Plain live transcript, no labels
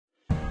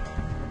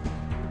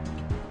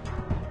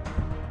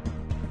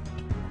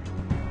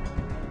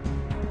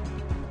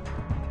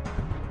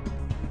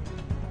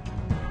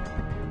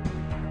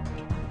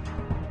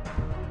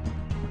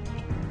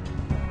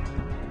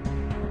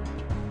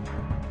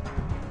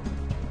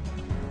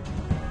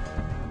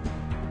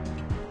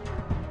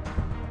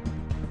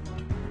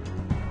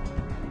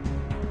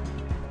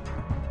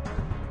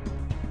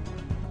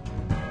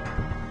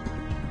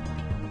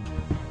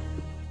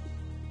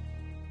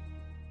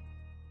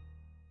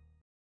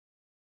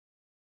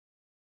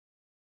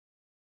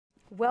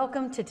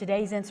Welcome to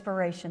today's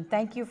inspiration.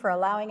 Thank you for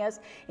allowing us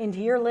into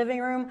your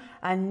living room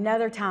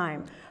another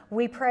time.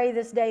 We pray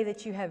this day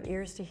that you have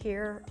ears to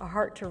hear, a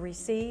heart to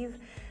receive.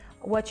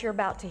 What you're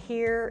about to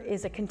hear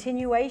is a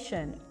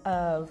continuation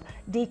of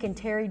Deacon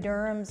Terry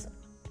Durham's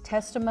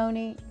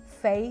testimony,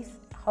 faith,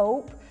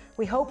 hope.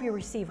 We hope you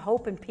receive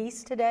hope and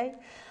peace today.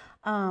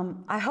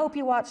 I hope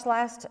you watched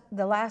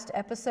the last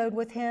episode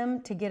with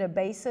him to get a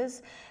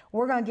basis.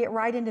 We're going to get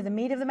right into the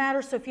meat of the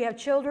matter. So if you have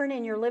children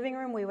in your living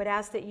room, we would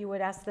ask that you would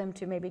ask them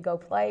to maybe go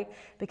play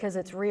because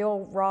it's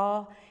real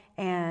raw,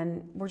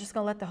 and we're just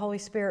going to let the Holy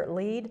Spirit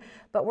lead.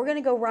 But we're going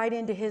to go right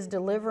into his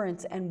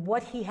deliverance and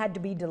what he had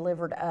to be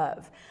delivered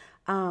of.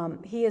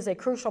 He is a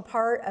crucial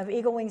part of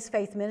Eagle Wings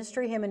Faith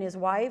Ministry, him and his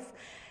wife,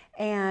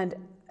 and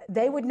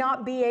they would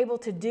not be able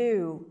to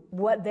do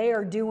what they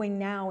are doing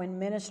now in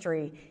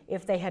ministry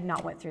if they had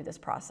not went through this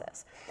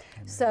process.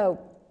 Amen. So,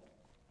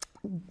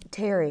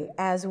 Terry,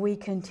 as we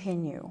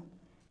continue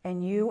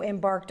and you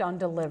embarked on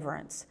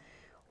deliverance,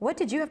 what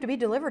did you have to be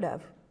delivered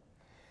of?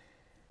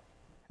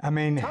 I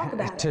mean,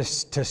 to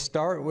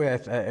start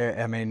with,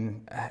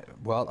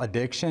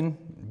 addiction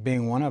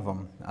being one of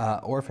them,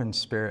 orphan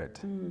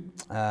spirit.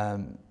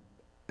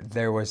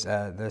 There was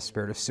the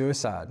spirit of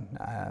suicide.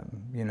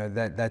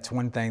 That's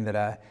one thing that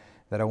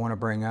I want to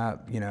bring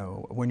up.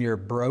 When you're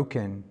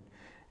broken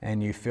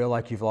and you feel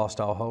like you've lost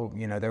all hope,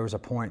 there was a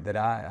point that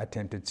I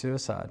attempted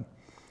suicide.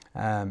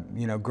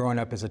 Growing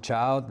up as a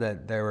child,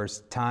 that there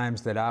was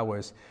times that I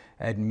was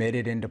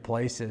admitted into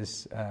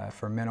places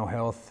for mental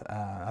health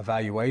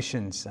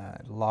evaluations,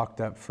 locked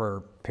up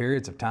for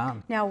periods of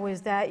time. Now, was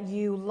that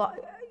you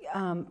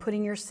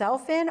putting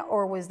yourself in,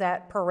 or was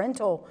that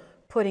parental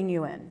putting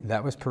you in?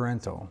 That was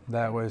parental.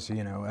 That was,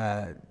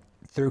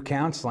 through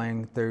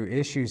counseling, through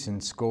issues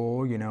in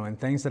school, and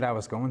things that I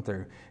was going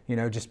through,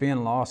 just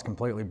being lost,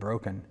 completely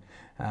broken.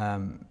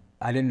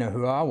 I didn't know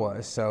who I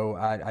was, so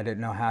I didn't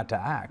know how to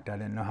act. I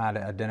didn't know how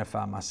to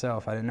identify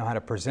myself. I didn't know how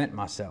to present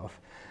myself.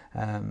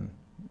 Going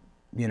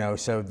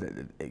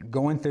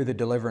through the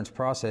deliverance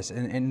process,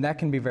 and that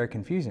can be very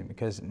confusing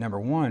because, number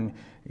one,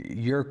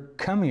 you're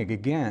coming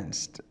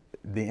against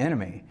the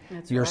enemy.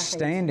 That's you're right.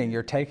 standing,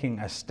 you're taking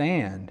a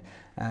stand,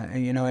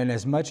 and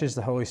as much as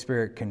the Holy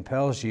Spirit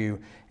compels you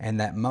in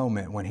that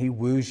moment when he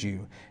woos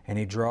you and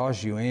he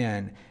draws you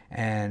in,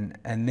 and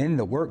then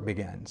the work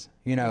begins,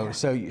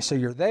 so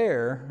you're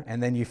there,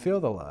 and then you feel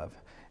the love,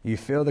 you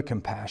feel the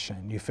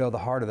compassion, you feel the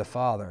heart of the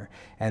Father,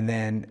 and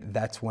then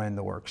that's when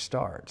the work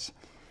starts.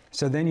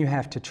 So then you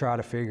have to try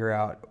to figure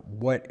out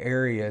what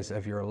areas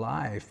of your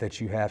life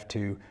that you have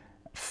to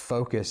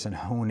focus and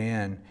hone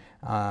in,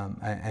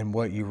 and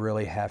what you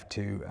really have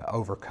to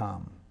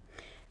overcome.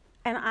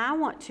 And I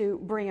want to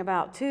bring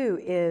about too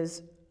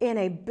is in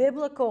a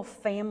biblical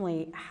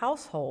family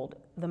household,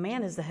 the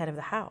man is the head of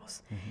the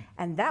house. Mm-hmm.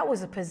 And that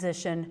was a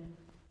position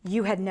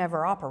you had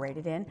never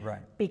operated in,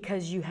 right,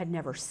 because you had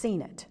never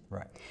seen it.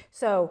 Right.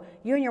 So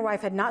you and your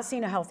wife had not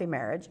seen a healthy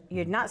marriage. You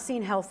had not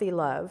seen healthy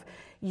love.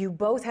 You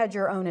both had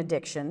your own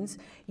addictions.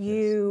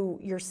 You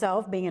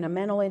yourself, being in a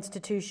mental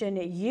institution,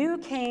 you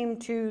came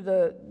to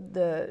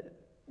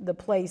the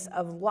place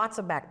of lots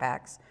of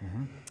backpacks.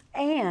 Mm-hmm.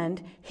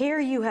 And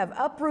here you have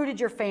uprooted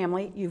your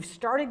family. You've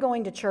started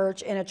going to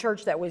church in a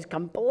church that was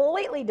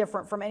completely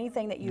different from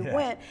anything that you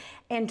went,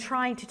 and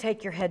trying to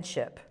take your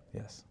headship.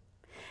 Yes.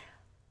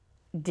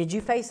 Did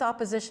you face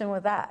opposition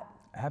with that?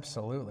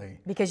 Absolutely.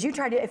 Because you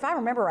tried to, if I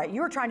remember right,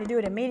 you were trying to do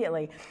it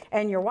immediately,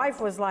 and your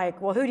wife was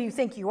like, well, who do you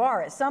think you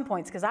are at some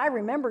points? Because I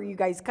remember you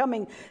guys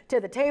coming to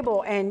the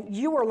table and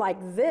you were like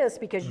this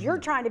because you're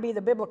trying to be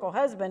the biblical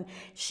husband.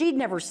 She'd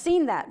never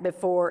seen that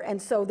before,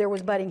 and so there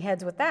was butting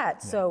heads with that.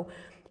 Yeah. So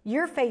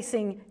you're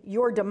facing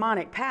your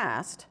demonic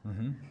past,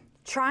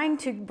 trying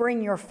to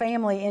bring your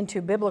family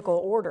into biblical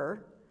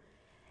order,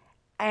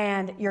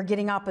 and you're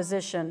getting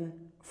opposition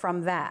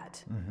from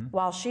that.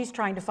 While she's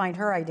trying to find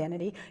her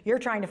identity, you're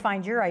trying to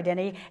find your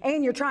identity,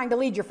 and you're trying to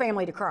lead your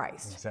family to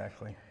Christ.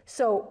 Exactly.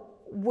 So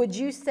would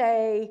you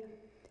say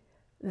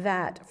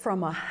that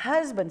from a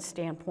husband's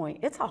standpoint,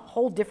 it's a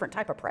whole different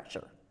type of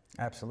pressure?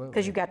 Absolutely.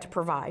 Because you got to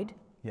provide.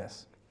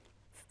 Yes.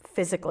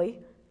 Physically,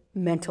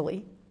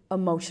 mentally,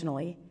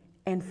 emotionally,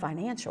 and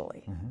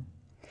financially.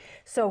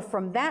 So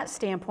from that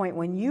standpoint,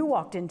 when you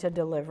walked into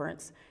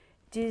deliverance,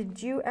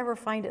 did you ever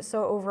find it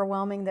so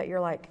overwhelming that you're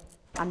like,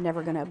 I'm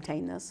never going to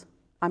obtain this.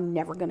 I'm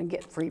never going to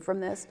get free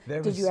from this.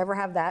 Did you ever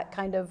have that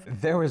kind of?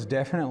 There was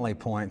definitely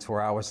points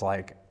where I was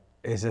like,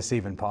 is this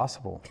even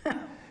possible?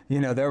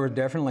 There were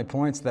definitely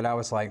points that I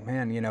was like,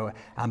 man,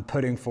 I'm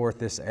putting forth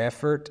this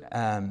effort,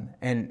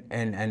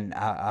 and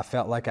I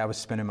felt like I was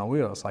spinning my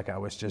wheels, like I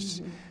was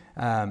just,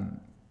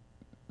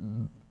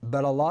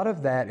 but a lot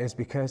of that is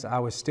because I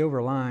was still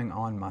relying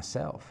on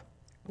myself.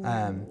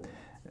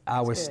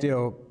 I was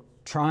still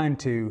trying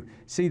to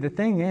see. The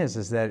thing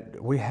is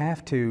that we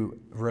have to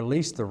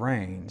release the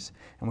reins,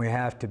 and we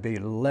have to be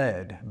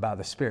led by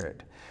the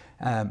Spirit.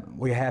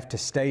 We have to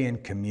stay in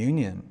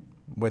communion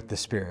with the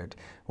Spirit.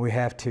 We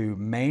have to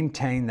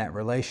maintain that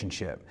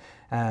relationship.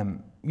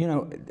 you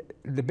know,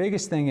 the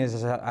biggest thing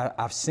is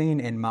I've seen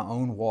in my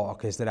own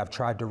walk is that I've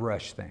tried to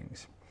rush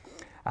things.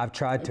 I've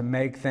tried to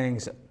make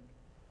things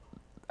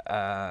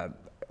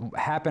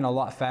happen a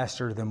lot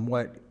faster than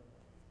what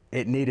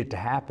it needed to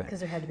happen. Because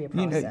there had to be a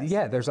You know, process.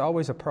 yeah, there's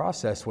always a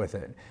process with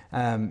it.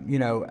 You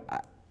know,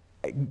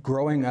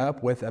 growing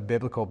up with a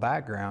biblical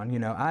background, you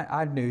know,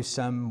 I knew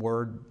some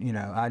word, you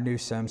know, I knew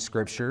some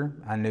scripture.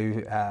 I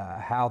knew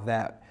how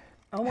that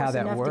Almost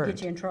enough worked. to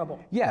get you in trouble.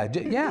 Yeah,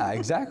 yeah,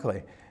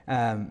 exactly.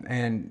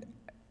 And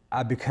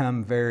I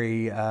become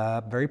very,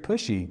 very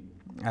pushy.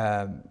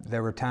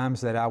 There were times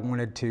that I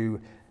wanted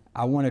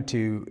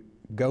to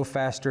go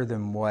faster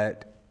than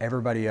what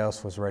everybody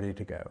else was ready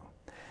to go.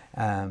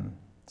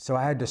 So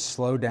I had to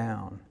slow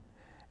down,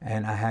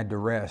 and I had to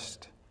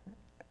rest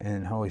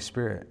in Holy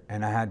Spirit,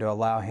 and I had to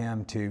allow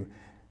Him to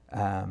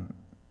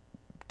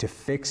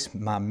fix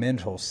my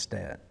mental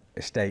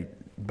state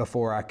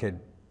before I could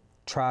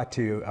try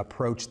to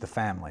approach the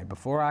family,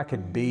 before I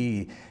could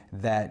be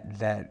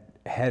that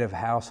head of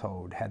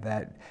household, had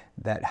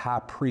that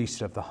high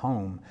priest of the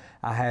home.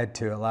 I had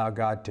to allow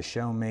God to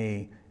show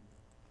me.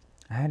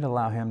 I had to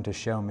allow Him to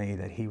show me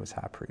that He was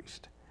high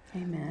priest.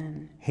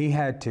 Amen. He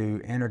had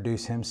to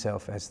introduce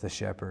Himself as the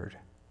shepherd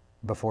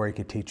before He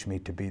could teach me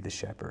to be the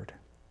shepherd.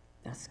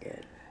 That's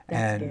good.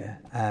 That's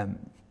And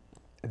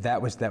good.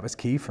 that was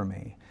key for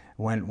me.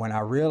 When I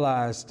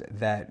realized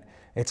that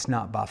it's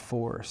not by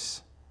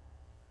force,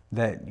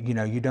 that, you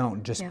know, you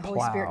don't just plow.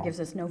 Holy Spirit gives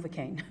us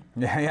Novocaine.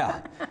 Yeah,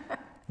 yeah.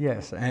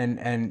 Yes,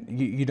 and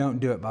you don't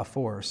do it by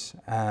force.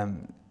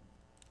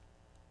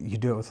 You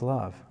do it with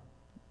love.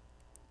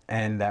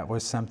 And that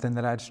was something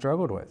that I'd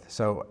struggled with.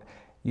 So,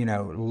 you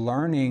know,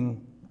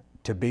 learning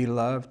to be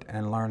loved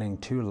and learning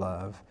to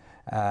love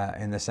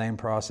in the same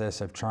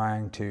process of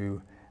trying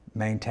to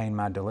maintain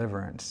my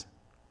deliverance.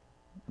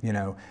 You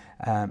know,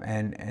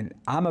 and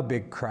I'm a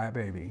big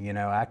crybaby. You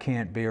know, I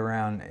can't be in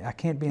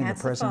the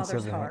presence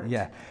of heart.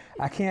 Yeah,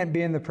 I can't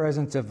be in the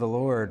presence of the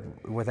Lord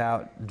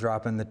without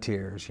dropping the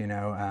tears. You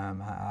know,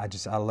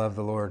 I love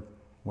the Lord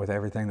with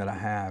everything that I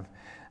have,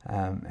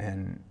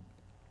 and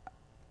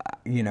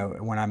you know,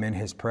 when I'm in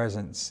His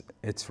presence,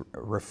 it's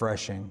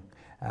refreshing,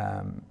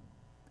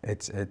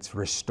 it's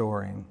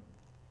restoring,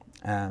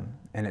 and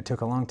it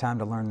took a long time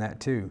to learn that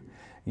too.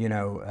 You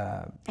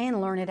know, And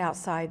learn it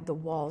outside the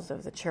walls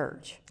of the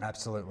church.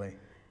 absolutely,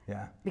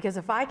 yeah. Because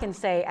if I can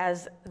say,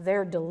 as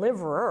their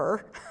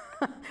deliverer,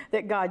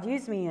 that God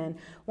used me in,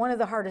 one of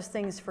the hardest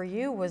things for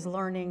you was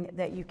learning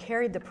that you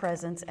carried the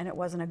presence and it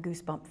wasn't a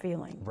goosebump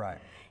feeling. Right.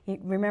 You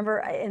remember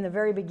in the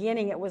very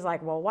beginning, it was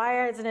like, well,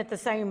 why isn't it the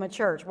same in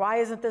church? Why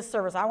isn't this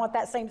service? I want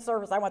that same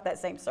service. I want that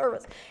same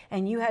service.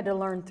 And you had to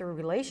learn through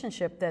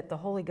relationship that the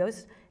Holy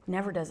Ghost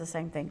never does the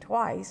same thing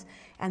twice,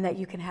 and that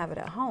you can have it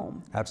at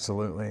home.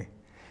 Absolutely.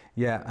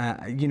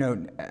 Yeah, you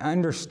know,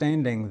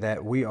 understanding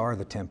that we are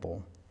the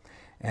temple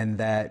and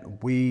that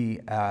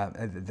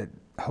the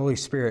Holy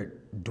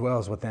Spirit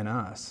dwells within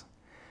us,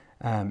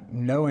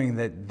 knowing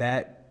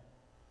that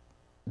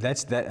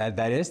is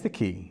the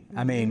key.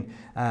 I mean,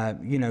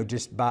 you know,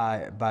 just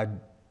by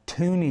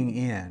tuning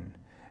in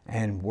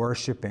and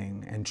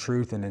worshiping in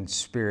truth and in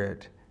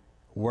spirit,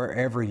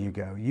 wherever you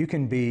go. You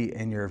can be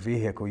in your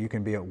vehicle, you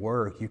can be at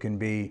work, you can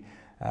be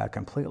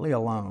completely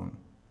alone.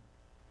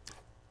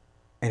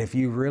 And if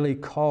you really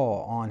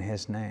call on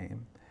His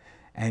name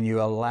and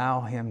you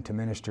allow Him to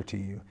minister to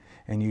you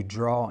and you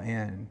draw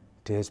in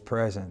to His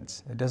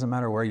presence, it doesn't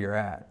matter where you're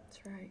at.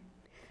 That's right.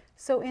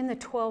 So in the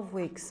 12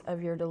 weeks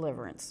of your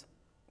deliverance,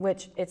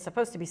 which it's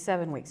supposed to be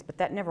 7 weeks, but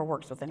that never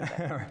works with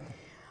anybody.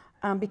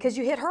 Because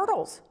you hit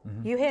hurdles.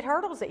 Mm-hmm. You hit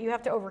hurdles that you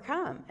have to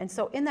overcome. And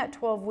so in that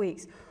 12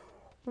 weeks,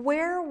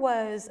 where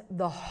was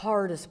the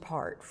hardest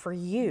part for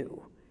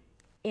you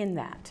in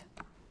that?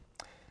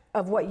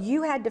 Of what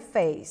you had to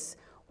face,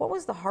 what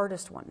was the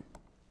hardest one?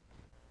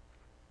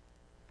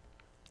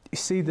 You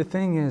see, the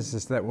thing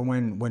is that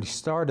when we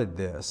started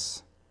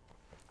this,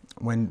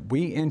 when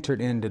we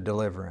entered into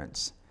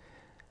deliverance,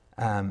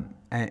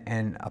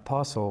 and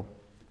Apostle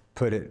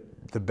put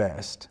it the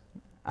best.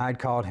 I'd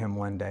called him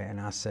one day and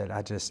I said,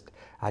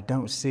 I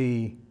don't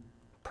see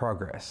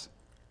progress.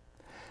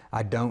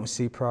 I don't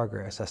see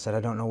progress. I said,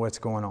 I don't know what's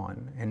going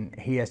on. And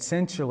he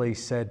essentially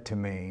said to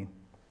me,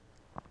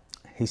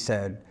 he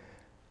said,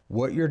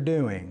 what you're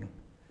doing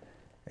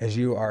is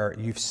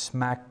you've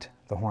smacked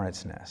the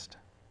hornet's nest.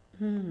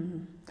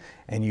 And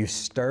you've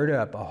stirred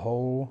up a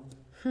whole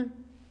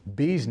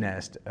bee's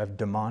nest of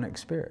demonic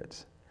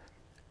spirits.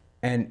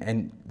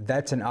 And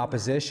that's an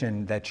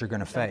opposition that you're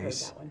going to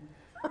face.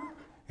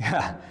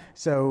 Yeah.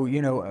 So,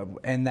 you know,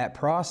 in that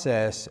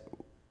process,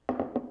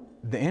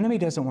 the enemy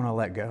doesn't want to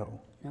let go.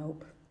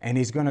 Nope. And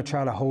he's going to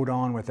try to hold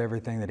on with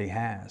everything that he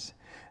has.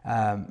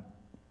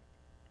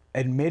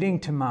 Admitting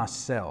to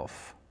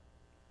myself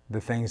the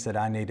things that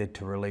I needed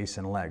to release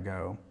and let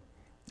go,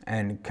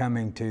 and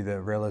coming to the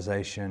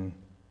realization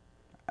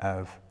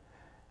of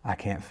I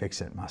can't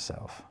fix it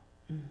myself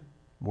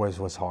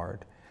was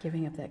hard.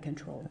 Giving up that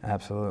control.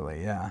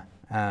 Absolutely, yeah.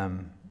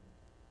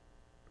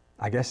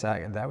 I guess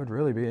that would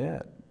really be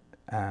it.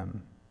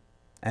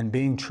 and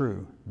being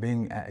true,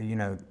 being,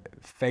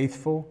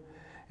 faithful,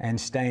 and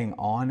staying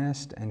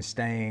honest and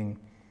staying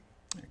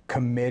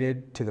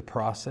committed to the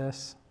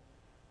process,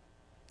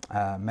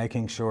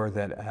 making sure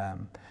that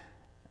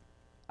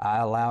I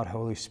allowed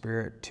Holy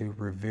Spirit to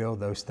reveal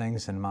those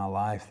things in my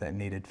life that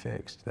needed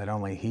fixed, that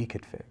only He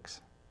could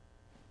fix.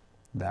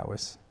 That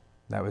was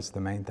the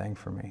main thing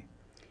for me.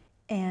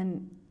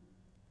 And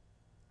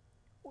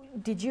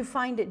did you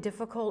find it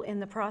difficult in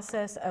the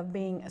process of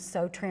being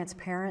so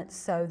transparent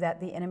so that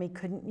the enemy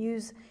couldn't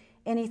use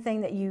anything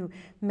that you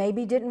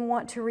maybe didn't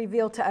want to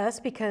reveal to us?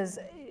 Because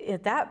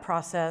at that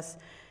process,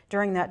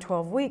 during that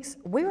 12 weeks,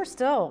 we were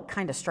still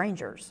kind of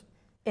strangers.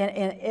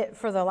 And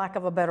for the lack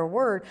of a better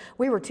word,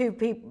 we were two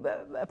people,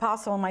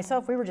 Apostle and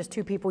myself, we were just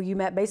two people you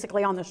met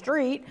basically on the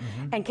street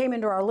and came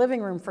into our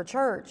living room for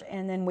church,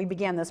 and then we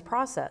began this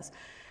process.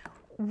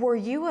 Were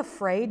you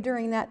afraid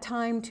during that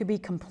time to be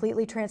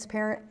completely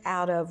transparent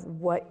out of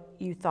what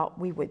you thought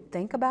we would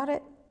think about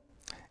it?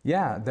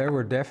 Yeah, there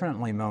were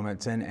definitely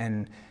moments,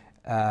 and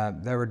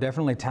there were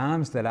definitely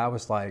times that I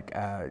was like,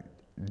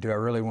 do I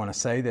really want to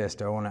say this?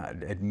 Do I want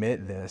to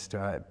admit this?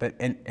 But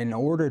in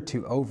order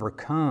to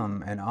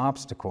overcome an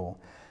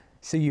obstacle,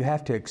 see, you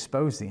have to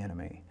expose the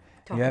enemy.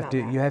 You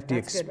have to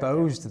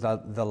expose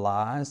the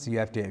lies. You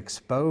have to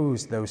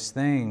expose those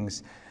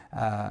things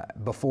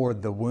before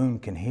the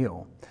wound can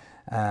heal.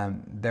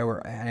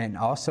 And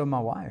also my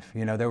wife.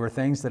 There were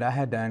things that I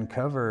had to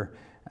uncover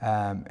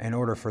in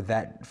order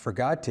for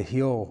God to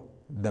heal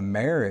the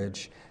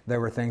marriage. There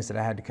were things that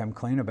I had to come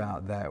clean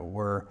about that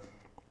were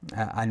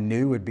I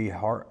knew would be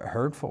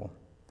hurtful.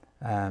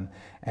 And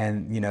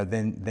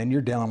then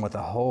you're dealing with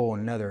a whole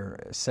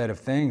another set of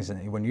things.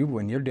 And when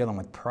you're dealing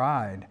with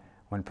pride,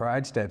 when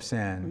pride steps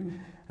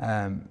in,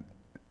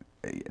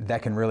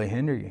 that can really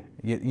hinder you.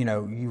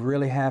 You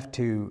really have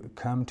to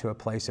come to a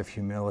place of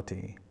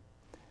humility.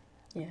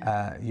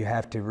 Yeah. You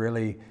have to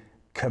really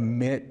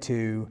commit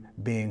to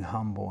being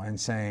humble and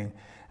saying,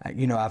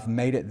 I've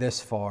made it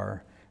this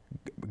far.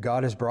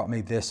 God has brought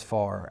me this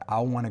far. I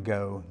want to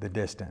go the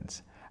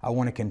distance. I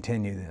want to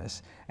continue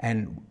this.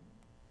 And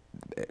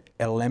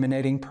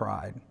eliminating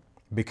pride,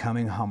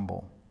 becoming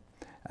humble,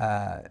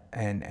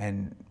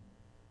 and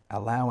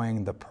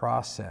allowing the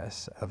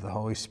process of the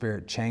Holy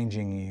Spirit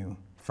changing you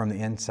from the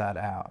inside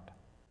out.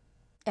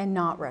 And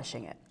not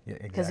rushing it. Yeah,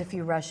 exactly. Because if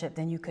you rush it,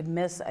 then you could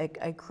miss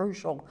a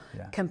crucial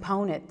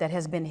component that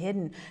has been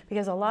hidden.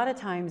 Because a lot of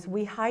times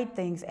we hide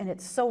things, and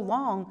it's so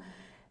long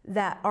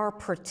that our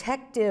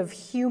protective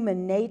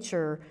human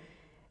nature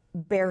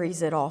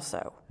buries it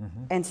also.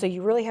 And so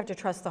you really have to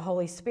trust the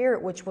Holy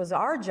Spirit, which was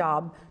our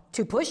job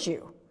to push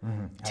you,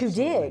 to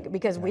dig,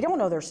 because we don't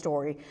know their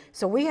story.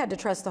 So we had to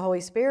trust the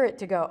Holy Spirit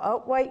to go,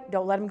 oh, wait,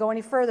 don't let them go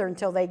any further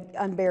until they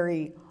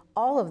unbury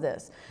all of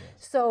this.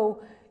 Yes.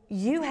 So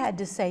you had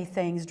to say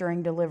things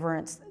during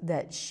deliverance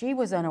that she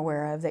was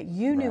unaware of, that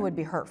you knew would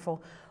be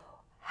hurtful.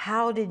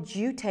 How did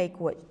you take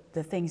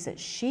the things that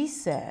she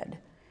said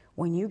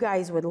when you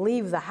guys would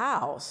leave the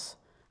house?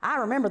 I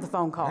remember the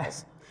phone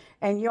calls.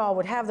 And you all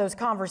would have those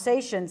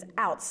conversations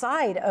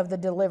outside of the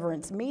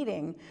deliverance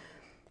meeting.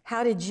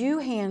 How did you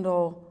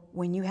handle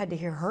when you had to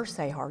hear her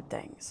say hard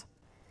things?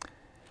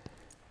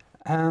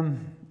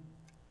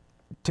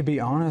 To be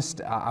honest,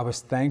 I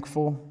was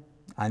thankful.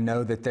 I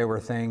know that there were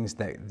things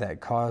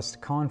that caused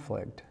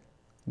conflict.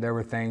 There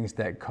were things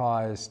that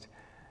caused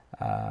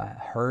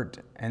hurt.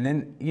 And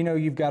then,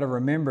 you've got to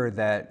remember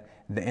that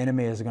the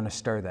enemy is going to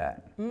stir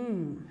that.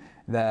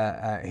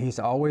 He's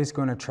always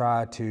going to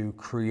try to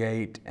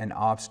create an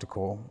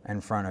obstacle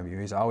in front of you.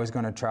 He's always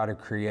going to try to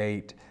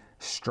create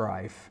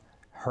strife,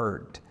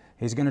 hurt.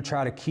 He's going to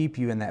try to keep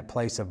you in that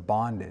place of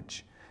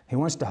bondage. He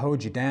wants to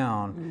hold you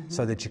down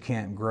so that you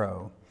can't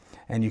grow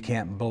and you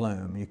can't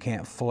bloom, you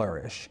can't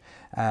flourish.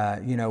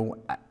 But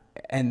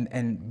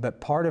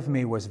part of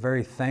me was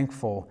very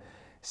thankful.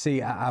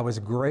 See, I was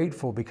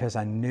grateful because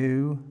I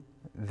knew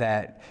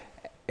that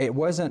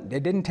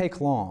it didn't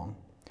take long.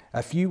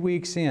 A few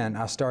weeks in,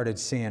 I started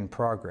seeing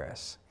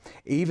progress.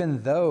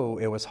 Even though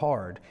it was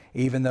hard,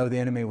 even though the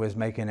enemy was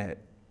making it,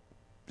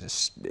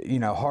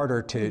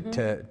 harder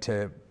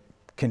to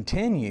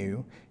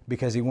continue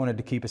because he wanted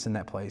to keep us in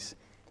that place.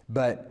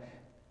 But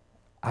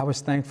I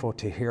was thankful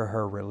to hear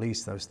her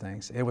release those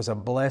things. It was a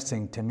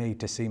blessing to me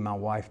to see my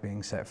wife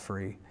being set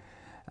free.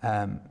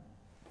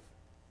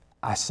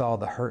 I saw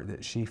the hurt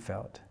that she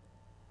felt.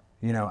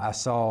 I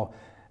saw,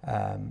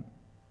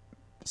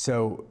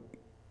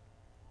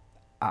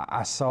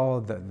 I saw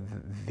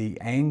the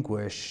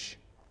anguish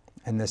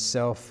and the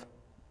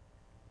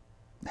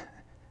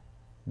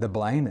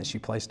blame that she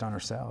placed on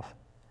herself.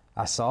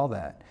 I saw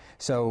that.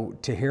 So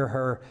to hear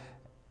her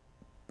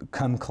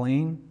come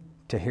clean,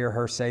 to hear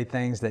her say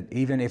things that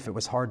even if it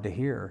was hard to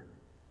hear,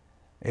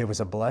 it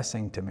was a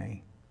blessing to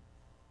me.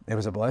 It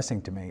was a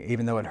blessing to me,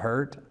 even though it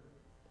hurt.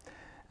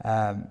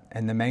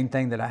 And the main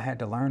thing that I had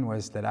to learn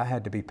was that I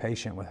had to be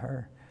patient with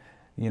her.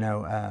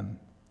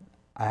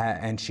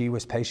 And she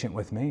was patient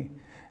with me.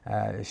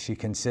 She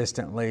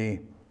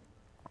consistently,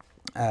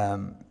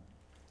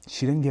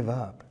 she didn't give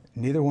up.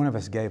 neither one of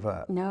us gave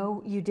up.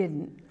 No, you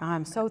didn't.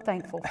 I'm so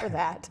thankful for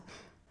that.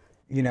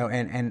 You know,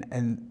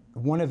 and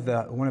one of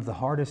the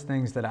hardest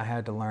things that I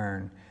had to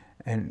learn,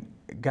 and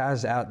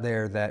guys out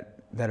there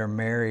that are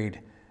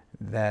married,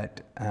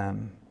 that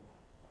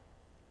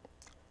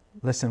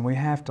listen, we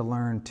have to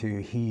learn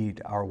to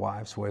heed our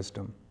wives'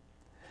 wisdom.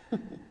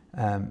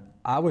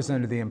 I was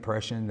under the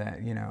impression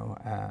that, you know,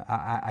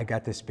 I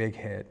got this big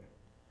head,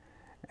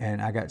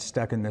 and I got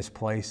stuck in this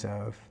place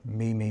of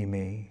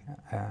me.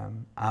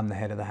 I'm the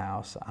head of the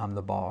house. I'm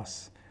the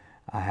boss.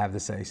 I have the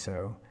say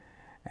so.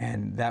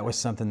 And that was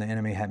something the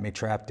enemy had me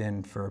trapped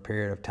in for a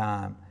period of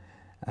time.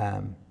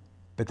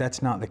 But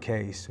that's not the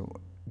case.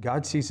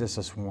 God sees us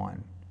as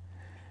one.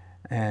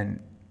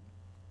 And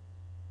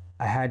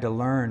I had to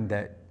learn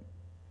that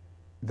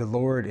the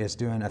Lord is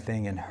doing a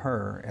thing in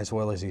her as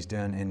well as He's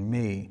doing in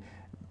me,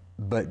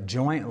 but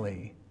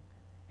jointly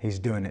He's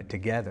doing it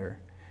together,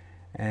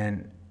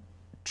 and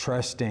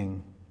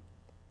trusting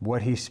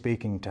what He's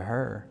speaking to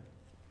her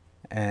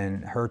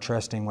and her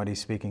trusting what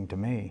He's speaking to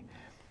me,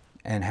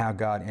 and how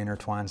God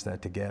intertwines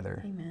that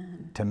together.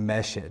 Amen. To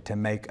mesh it, to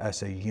make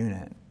us a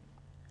unit,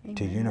 Amen.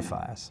 To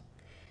unify us.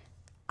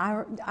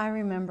 I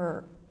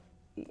remember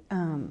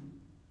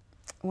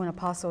when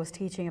Apostle was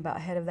teaching about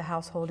head of the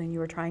household, and you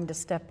were trying to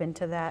step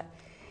into that,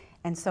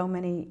 and so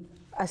many,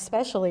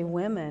 especially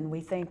women,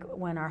 we think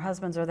when our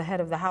husbands are the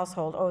head of the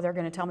household, oh, they're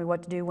going to tell me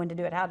what to do, when to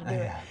do it, how to do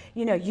it.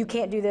 You know, you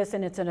can't do this,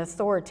 and it's an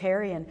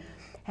authoritarian.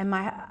 And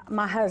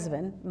my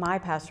husband, my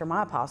pastor,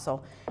 my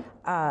apostle,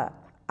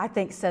 I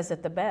think says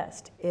it the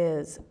best,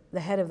 is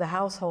the head of the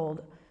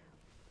household,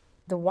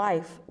 the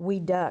wife, we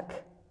duck,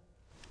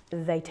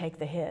 they take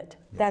the hit.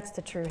 Yeah. That's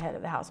the true head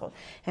of the household.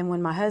 And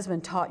when my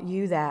husband taught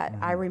you that,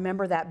 I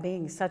remember that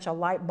being such a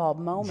light bulb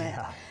moment,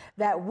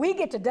 that we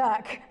get to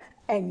duck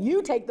and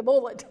you take the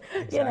bullet.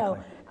 Exactly. You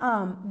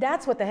know,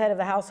 that's what the head of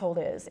the household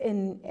is.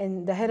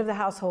 And the head of the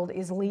household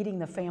is leading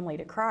the family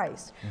to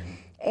Christ.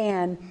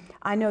 And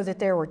I know that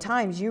there were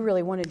times you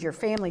really wanted your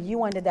family, you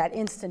wanted that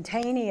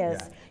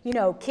instantaneous, you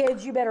know,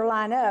 kids, you better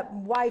line up,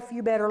 wife,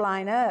 you better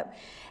line up.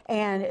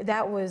 And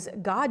that was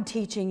God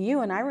teaching you.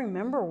 And I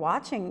remember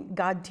watching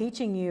God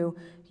teaching you,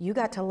 you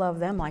got to love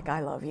them like I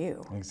love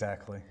you.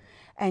 Exactly.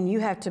 And you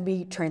have to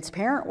be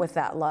transparent with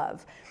that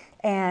love.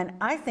 And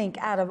I think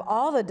out of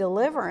all the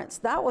deliverance,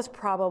 that was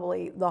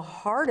probably the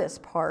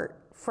hardest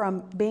part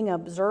from being an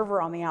observer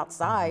on the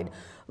outside,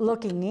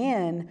 looking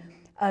in,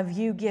 of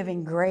you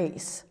giving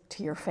grace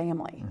to your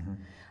family.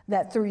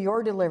 That through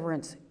your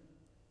deliverance,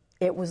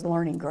 it was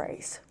learning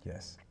grace.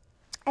 Yes.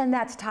 And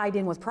that's tied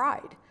in with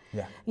pride.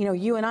 Yeah. You know,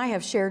 you and I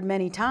have shared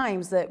many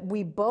times that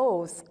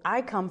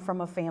I come from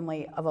a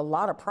family of a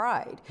lot of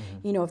pride.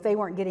 You know, if they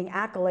weren't getting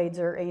accolades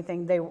or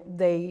anything,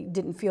 they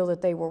didn't feel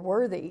that they were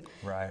worthy.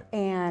 Right.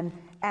 And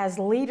as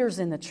leaders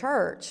in the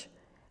church,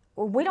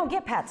 we don't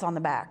get pats on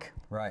the back.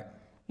 Right.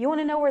 You want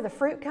to know where the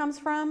fruit comes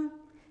from?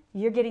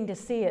 You're getting to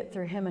see it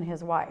through him and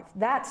his wife.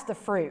 That's the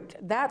fruit.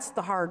 That's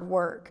the hard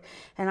work.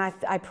 And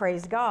I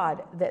praise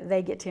God that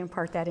they get to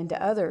impart that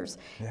into others.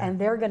 And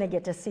they're going to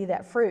get to see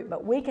that fruit.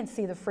 But we can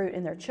see the fruit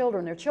in their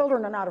children. Their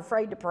children are not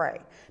afraid to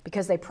pray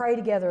because they pray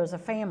together as a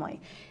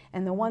family.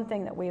 And the one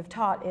thing that we have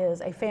taught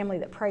is a family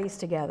that prays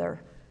together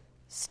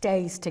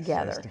stays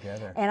together.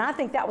 And I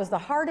think that was the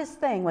hardest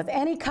thing with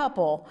any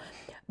couple.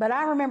 But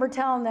I remember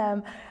telling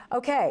them,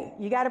 okay,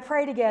 you got to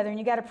pray together and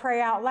you got to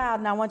pray out loud,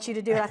 and I want you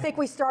to do it. I think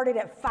we started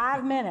at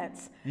 5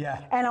 minutes.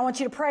 And I want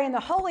you to pray in the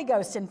Holy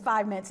Ghost in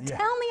 5 minutes.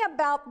 Tell me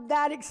about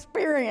that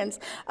experience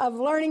of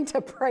learning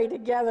to pray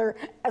together,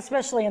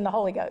 especially in the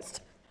Holy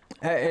Ghost.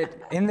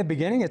 In the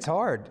beginning, it's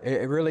hard.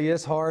 It really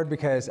is hard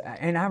because,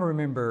 and I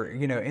remember,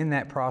 you know, in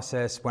that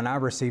process, when I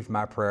received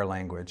my prayer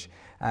language,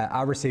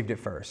 I received it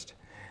first.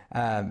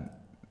 You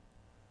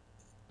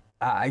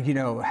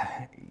know,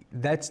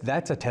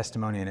 that's a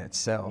testimony in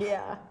itself.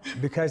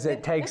 Because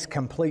it takes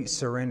complete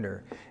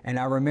surrender. And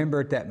I remember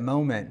at that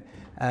moment,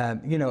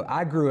 you know,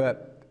 I grew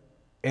up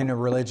in a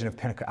religion of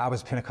I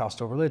was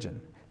Pentecostal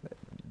religion,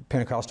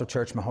 Pentecostal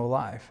church my whole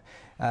life.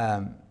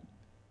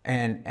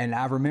 And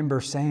I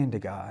remember saying to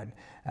God,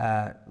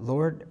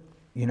 Lord,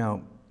 you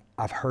know,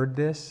 I've heard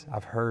this.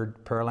 I've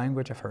heard prayer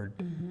language. I've heard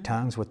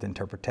tongues with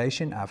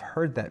interpretation. I've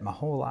heard that my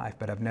whole life,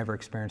 but I've never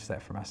experienced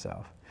that for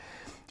myself.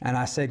 And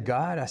I said,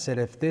 God, I said,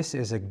 if this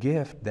is a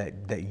gift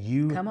that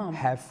you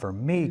have for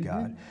me,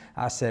 God,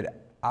 I said,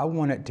 I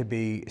want it to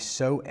be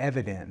so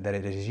evident that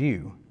it is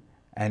you.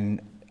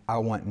 And I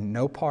want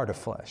no part of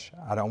flesh.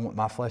 I don't want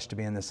my flesh to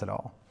be in this at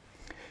all.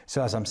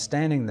 So as I'm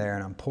standing there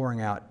and I'm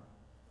pouring out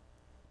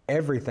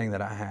everything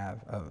that I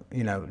have,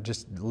 you know,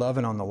 just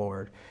loving on the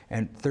Lord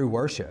and through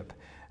worship,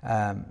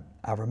 I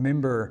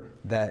remember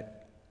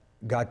that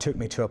God took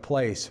me to a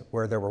place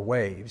where there were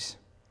waves,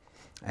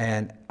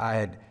 and I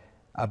had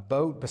a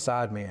boat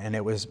beside me, and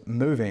it was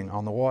moving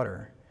on the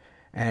water.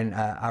 And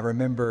I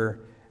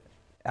remember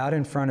out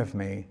in front of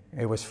me,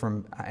 it was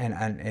from,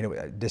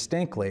 and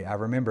distinctly, I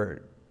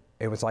remember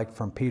it was like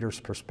from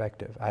Peter's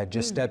perspective. I had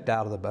just stepped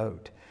out of the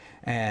boat,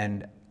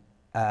 and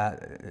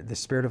the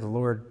Spirit of the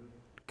Lord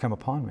come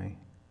upon me.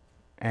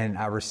 And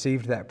I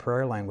received that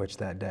prayer language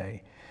that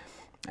day.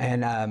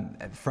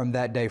 And from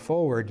that day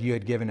forward, you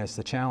had given us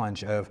the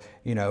challenge of,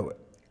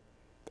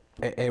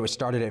 it was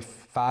started at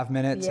 5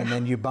 minutes, and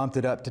then you bumped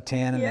it up to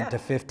 10 and then to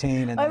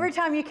 15. And every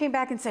time you came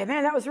back and said,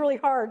 man, that was really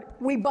hard,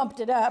 we bumped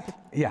it up.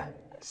 Yeah.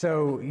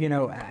 So,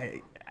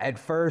 at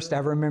first I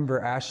remember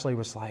Ashley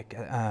was like,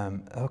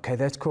 okay,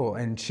 that's cool.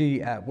 And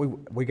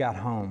we got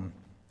home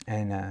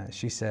and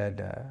she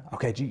said,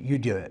 okay, you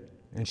do it.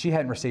 And she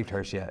hadn't received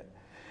hers yet.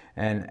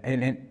 And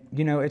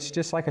it's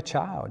just like a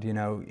child,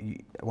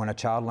 when a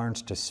child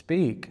learns to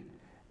speak,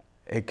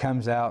 it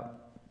comes out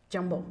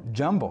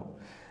jumbled.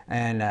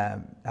 And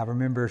I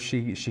remember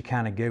she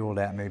kind of giggled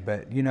at me,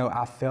 but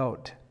I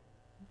felt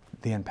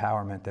the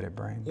empowerment that it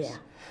brings. Yeah.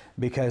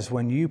 Because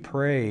when you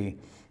pray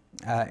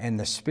in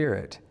the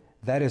Spirit,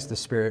 that is the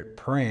Spirit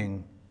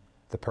praying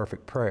the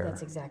perfect prayer.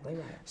 That's exactly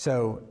right.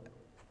 So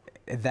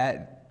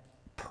that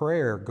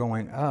prayer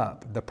going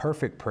up, the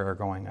perfect prayer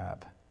going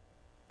up,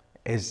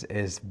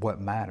 is what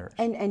matters.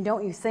 And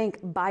don't you think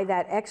by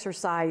that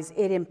exercise,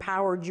 it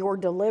empowered your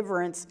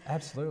deliverance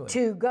Absolutely.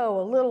 to go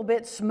a little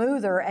bit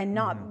smoother and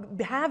not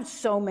have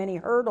so many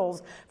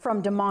hurdles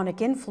from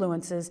demonic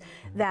influences,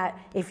 that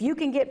if you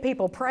can get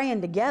people praying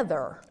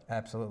together,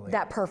 Absolutely.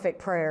 that perfect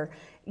prayer,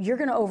 you're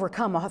going to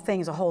overcome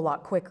things a whole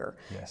lot quicker.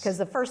 Yes. Because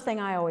the first thing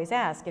I always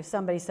ask, if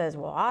somebody says,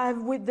 well,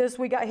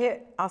 we got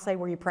hit, I'll say,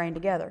 were you praying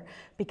together?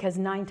 Because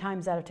 9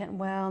 times out of 10,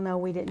 well, no,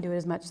 we didn't do it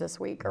as much this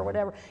week or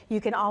whatever. You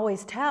can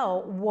always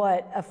tell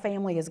what a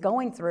family is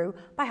going through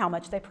by how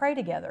much they pray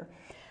together.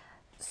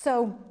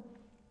 So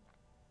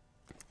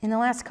in the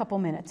last couple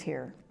minutes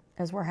here,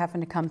 as we're having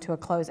to come to a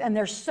close, and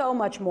there's so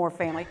much more,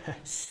 family,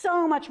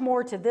 so much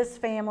more to this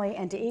family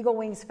and to Eagle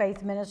Wings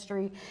Faith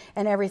Ministry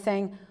and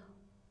everything.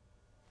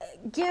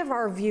 Give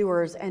our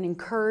viewers an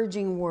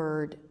encouraging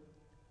word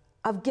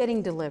of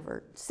getting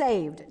delivered,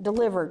 saved,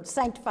 delivered,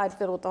 sanctified,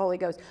 filled with the Holy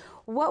Ghost.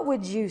 What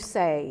would you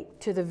say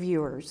to the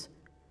viewers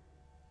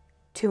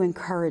to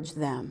encourage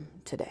them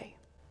today?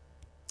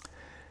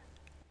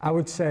 I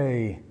would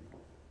say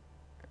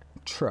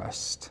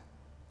trust.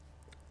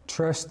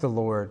 Trust the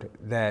Lord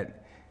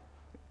that,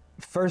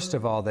 first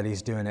of all, that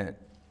He's doing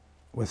it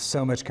with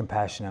so much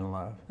compassion and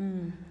love.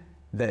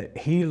 That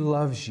He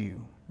loves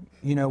you.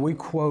 We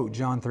quote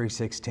John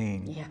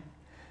 3:16. Yeah.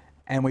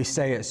 And we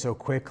say it so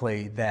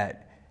quickly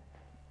that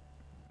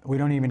we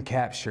don't even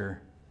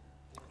capture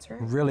That's right.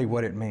 really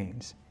what it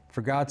means.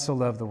 For God so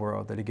loved the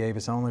world that He gave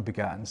His only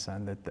begotten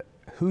Son, that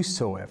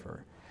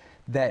whosoever,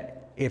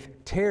 that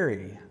if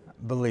Terry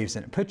believes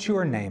in it, put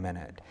your name in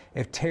it.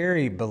 If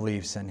Terry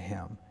believes in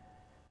Him,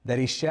 that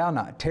he shall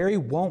not, Terry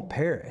won't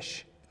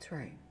perish. That's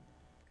right.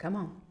 Come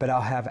on. But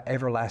I'll have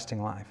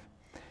everlasting life.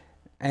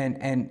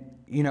 And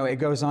it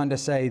goes on to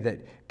say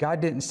that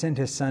God didn't send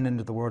His Son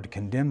into the world to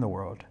condemn the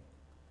world.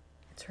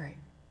 That's right.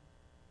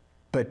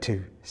 But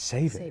to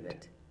save Save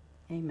it.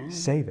 Amen.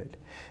 Save it.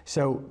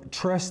 So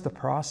trust the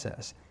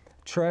process.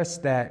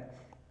 Trust that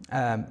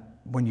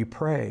when you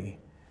pray,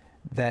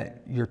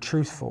 that you're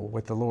truthful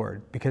with the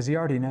Lord, because He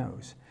already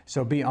knows.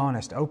 So be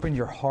honest. Open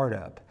your heart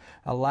up.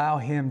 Allow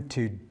Him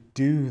to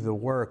do the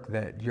work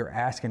that you're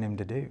asking Him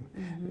to do.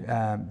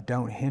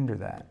 Don't hinder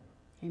that.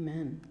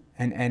 Amen.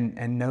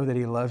 And know that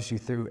He loves you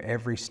through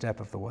every step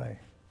of the way.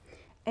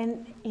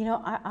 And,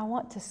 I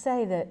want to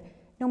say that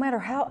no matter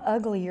how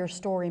ugly your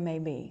story may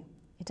be,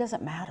 it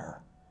doesn't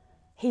matter.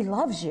 He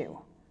loves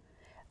you.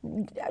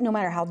 No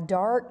matter how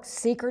dark,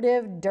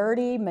 secretive,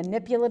 dirty,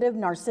 manipulative,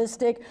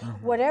 narcissistic,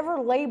 whatever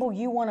label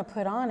you want to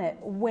put on it,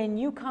 when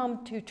you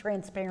come to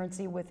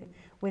transparency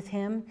with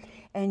Him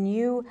and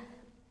you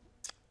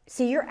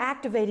see, you're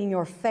activating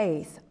your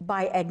faith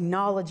by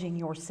acknowledging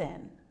your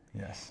sin.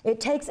 Yes.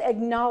 It takes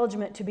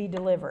acknowledgement to be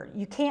delivered.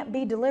 You can't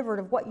be delivered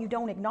of what you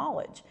don't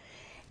acknowledge.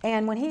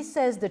 And when He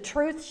says the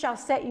truth shall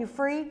set you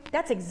free,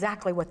 that's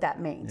exactly what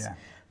that means. Yeah.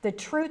 The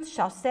truth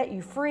shall set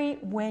you free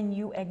when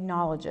you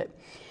acknowledge it.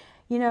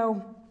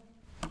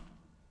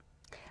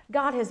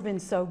 God has been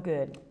so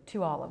good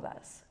to all of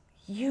us.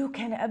 You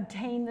can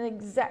obtain the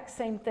exact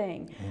same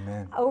thing.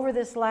 Amen. Over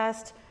this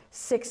last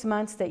 6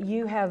 months that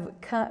you have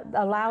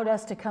allowed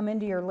us to come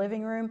into your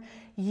living room,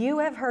 you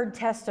have heard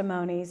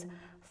testimonies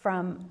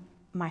from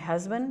my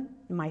husband,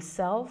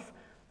 myself,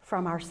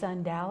 from our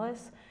son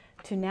Dallas,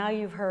 to now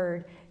you've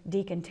heard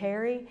Deacon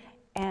Terry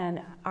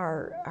and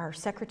our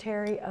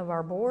secretary of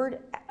our board,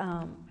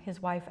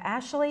 his wife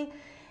Ashley,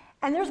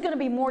 and there's going to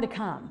be more to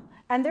come,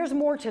 and there's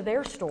more to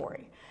their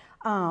story.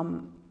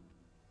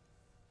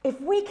 If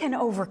we can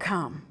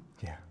overcome,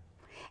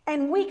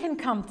 and we can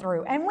come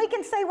through, and we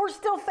can say we're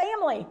still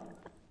family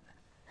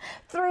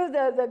through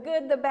the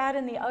good, the bad,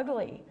 and the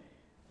ugly,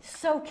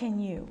 so can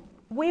you.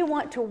 We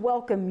want to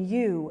welcome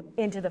you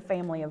into the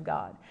family of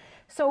God.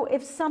 So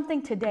if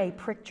something today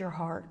pricked your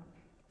heart,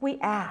 we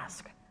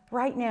ask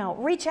right now,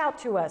 reach out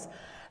to us.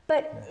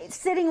 But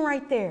sitting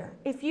right there,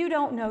 if you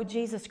don't know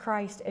Jesus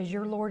Christ as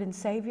your Lord and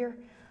Savior,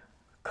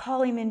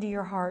 call Him into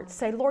your heart.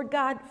 Say, Lord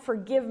God,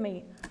 forgive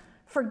me.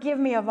 Forgive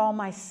me of all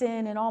my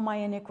sin and all my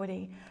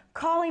iniquity.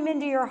 Call Him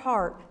into your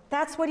heart.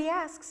 That's what He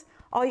asks.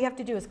 All you have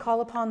to do is call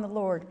upon the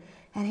Lord,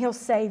 and He'll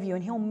save you,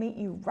 and He'll meet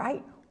you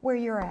right where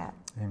you're at.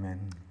 Amen.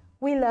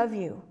 We love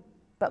you,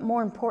 but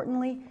more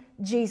importantly,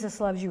 Jesus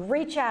loves you.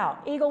 Reach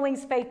out,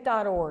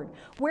 eaglewingsfaith.org.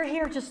 We're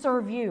here to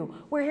serve you.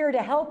 We're here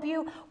to help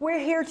you. We're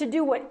here to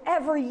do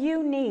whatever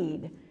you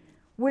need.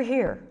 We're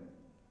here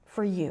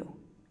for you.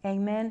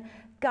 Amen.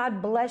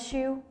 God bless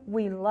you.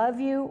 We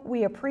love you.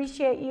 We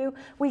appreciate you.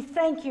 We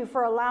thank you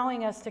for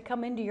allowing us to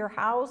come into your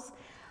house.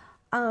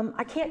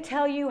 I can't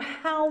tell you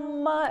how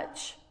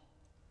much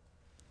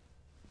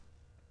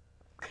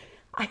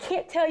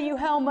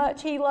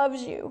He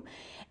loves you.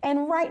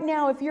 And right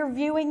now, if you're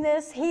viewing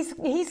this,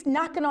 He's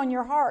knocking on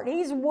your heart.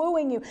 He's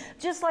wooing you.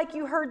 Just like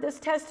you heard this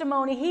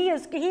testimony, He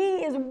is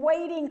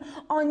waiting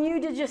on you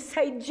to just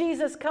say,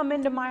 Jesus, come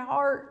into my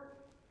heart.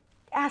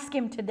 Ask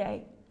Him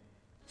today.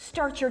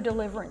 Start your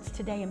deliverance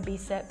today and be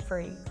set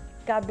free.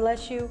 God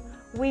bless you.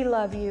 We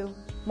love you.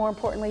 More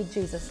importantly,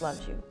 Jesus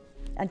loves you.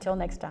 Until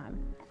next time.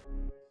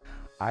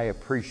 I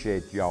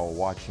appreciate y'all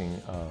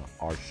watching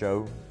our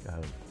show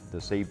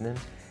this evening.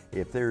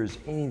 If there's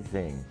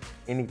anything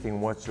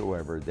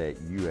whatsoever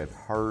that you have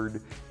heard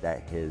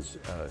that has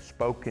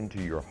spoken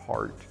to your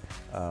heart,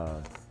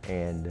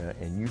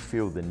 and you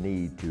feel the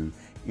need to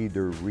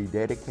either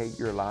rededicate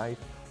your life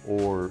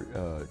or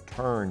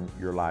turn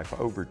your life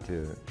over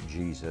to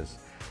Jesus,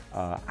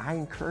 I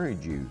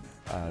encourage you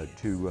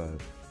to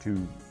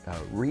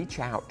reach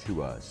out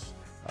to us.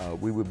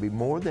 We would be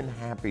more than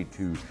happy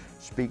to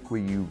speak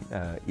with you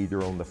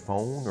either on the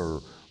phone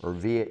or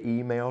via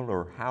email,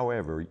 or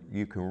however.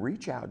 You can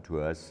reach out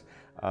to us,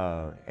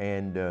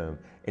 and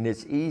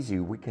it's easy.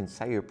 We can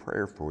say a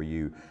prayer for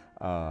you.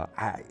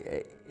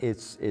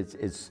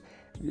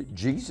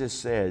 Jesus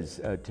says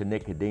to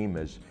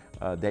Nicodemus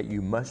that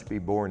you must be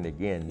born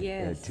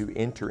again to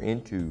enter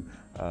into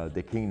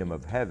the kingdom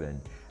of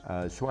heaven.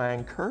 So I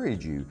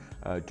encourage you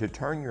to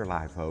turn your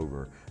life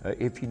over.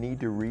 If you need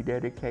to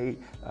rededicate,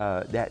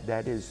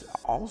 that is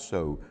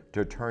also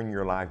to turn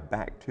your life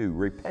back to.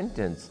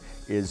 Repentance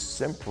is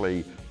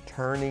simply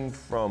turning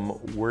from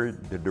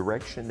the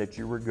direction that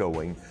you were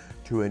going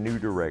to a new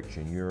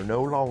direction. You're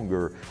no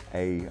longer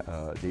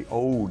the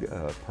old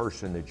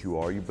person that you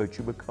are, but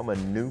you become a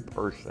new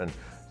person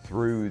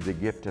through the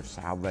gift of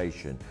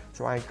salvation.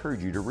 So I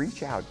encourage you to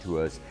reach out to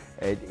us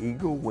at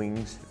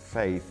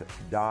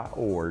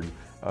eaglewingsfaith.org.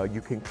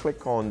 You can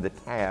click on the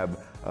tab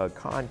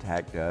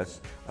Contact Us,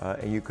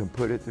 and you can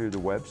put it through the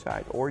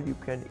website, or you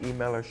can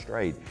email us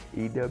straight,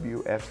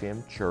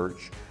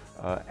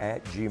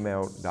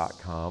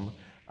 ewfmchurch@gmail.com.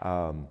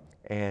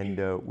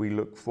 And we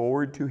look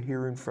forward to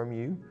hearing from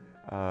you.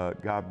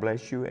 God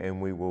bless you,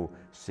 and we will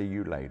see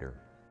you later.